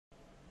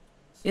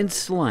In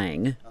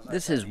slang,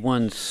 this is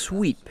one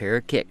sweet pair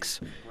of kicks.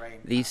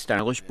 These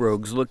stylish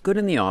brogues look good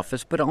in the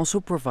office, but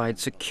also provide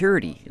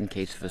security in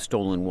case of a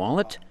stolen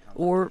wallet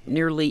or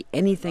nearly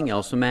anything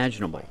else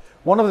imaginable.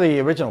 One of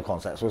the original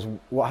concepts was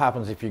what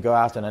happens if you go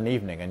out in an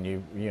evening and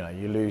you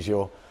lose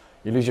your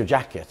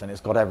jacket and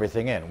it's got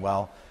everything in.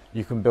 Well,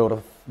 you can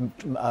build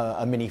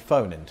a mini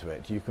phone into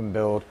it. You can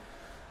build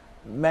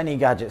many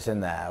gadgets in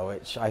there,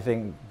 which I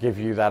think give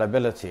you that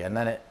ability. And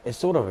then it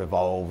sort of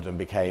evolved and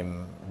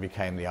became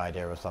the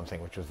idea of something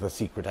which was the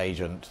secret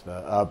agent,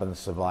 the urban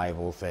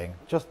survival thing.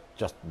 Just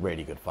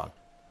really good fun.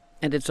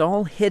 And it's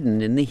all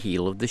hidden in the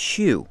heel of the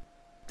shoe.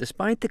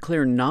 Despite the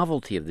clear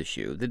novelty of the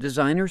shoe, the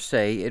designers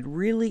say it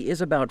really is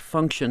about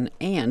function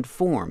and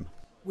form.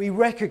 We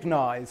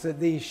recognize that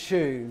these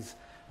shoes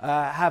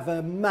have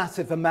a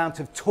massive amount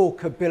of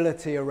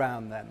talkability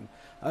around them,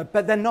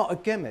 but they're not a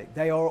gimmick.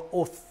 They are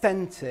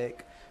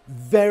authentic,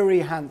 very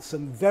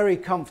handsome, very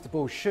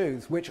comfortable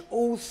shoes, which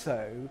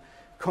also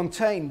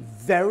contain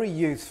very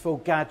useful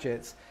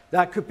gadgets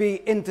that could be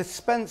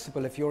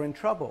indispensable if you're in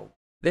trouble.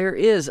 There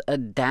is a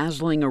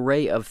dazzling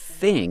array of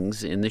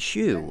things in the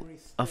shoe.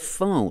 A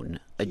phone,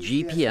 a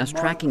GPS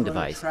tracking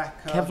device,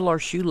 Kevlar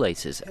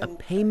shoelaces, a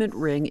payment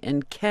ring,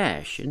 and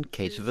cash in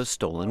case of a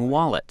stolen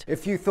wallet.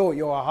 If you thought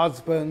your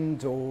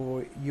husband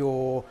or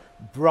your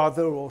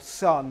brother or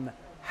son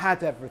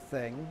had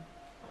everything,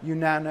 you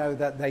now know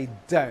that they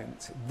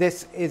don't.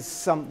 This is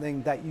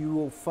something that you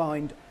will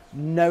find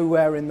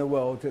nowhere in the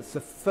world. It's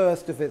the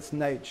first of its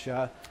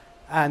nature,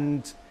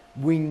 and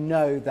we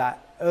know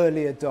that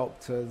early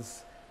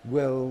adopters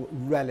will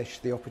relish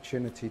the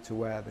opportunity to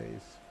wear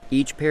these.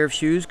 Each pair of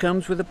shoes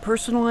comes with a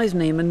personalized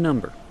name and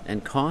number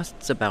and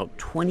costs about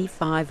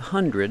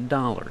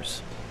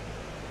 $2,500.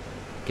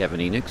 Kevin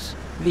Enochs,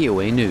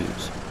 VOA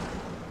News.